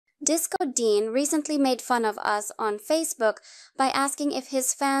Disco Dean recently made fun of us on Facebook by asking if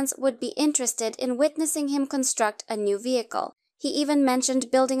his fans would be interested in witnessing him construct a new vehicle. He even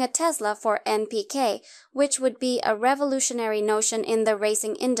mentioned building a Tesla for NPK, which would be a revolutionary notion in the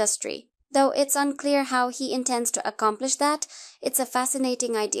racing industry. Though it's unclear how he intends to accomplish that, it's a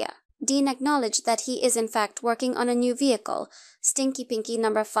fascinating idea. Dean acknowledged that he is in fact working on a new vehicle, Stinky Pinky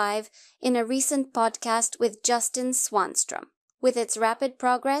number 5, in a recent podcast with Justin Swanstrom. With its rapid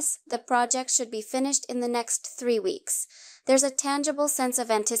progress, the project should be finished in the next 3 weeks. There's a tangible sense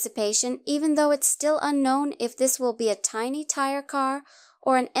of anticipation, even though it's still unknown if this will be a tiny tire car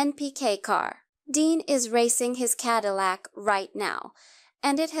or an NPK car. Dean is racing his Cadillac right now,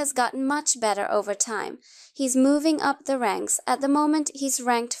 and it has gotten much better over time. He's moving up the ranks. At the moment, he's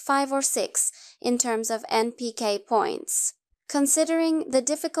ranked 5 or 6 in terms of NPK points. Considering the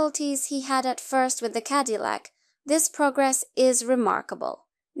difficulties he had at first with the Cadillac, this progress is remarkable.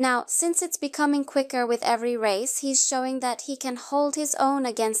 Now, since it's becoming quicker with every race, he's showing that he can hold his own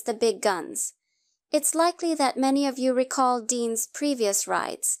against the big guns. It's likely that many of you recall Dean's previous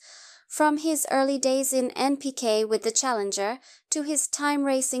rides. From his early days in NPK with the Challenger to his time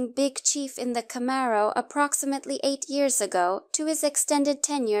racing Big Chief in the Camaro approximately 8 years ago to his extended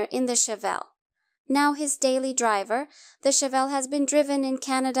tenure in the Chevelle. Now his daily driver, the Chevelle has been driven in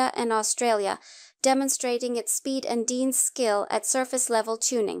Canada and Australia, demonstrating its speed and Dean's skill at surface-level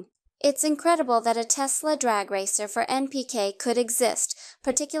tuning. It's incredible that a Tesla drag racer for NPK could exist,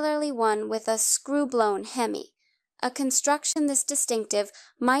 particularly one with a screw-blown Hemi. A construction this distinctive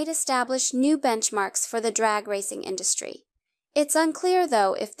might establish new benchmarks for the drag racing industry. It's unclear,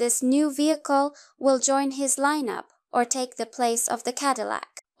 though, if this new vehicle will join his lineup or take the place of the Cadillac.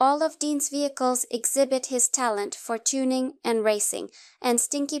 All of Dean's vehicles exhibit his talent for tuning and racing, and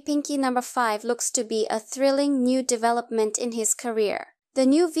Stinky Pinky number 5 looks to be a thrilling new development in his career. The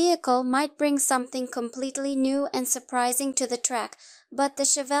new vehicle might bring something completely new and surprising to the track, but the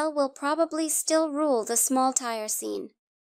Chevelle will probably still rule the small tire scene.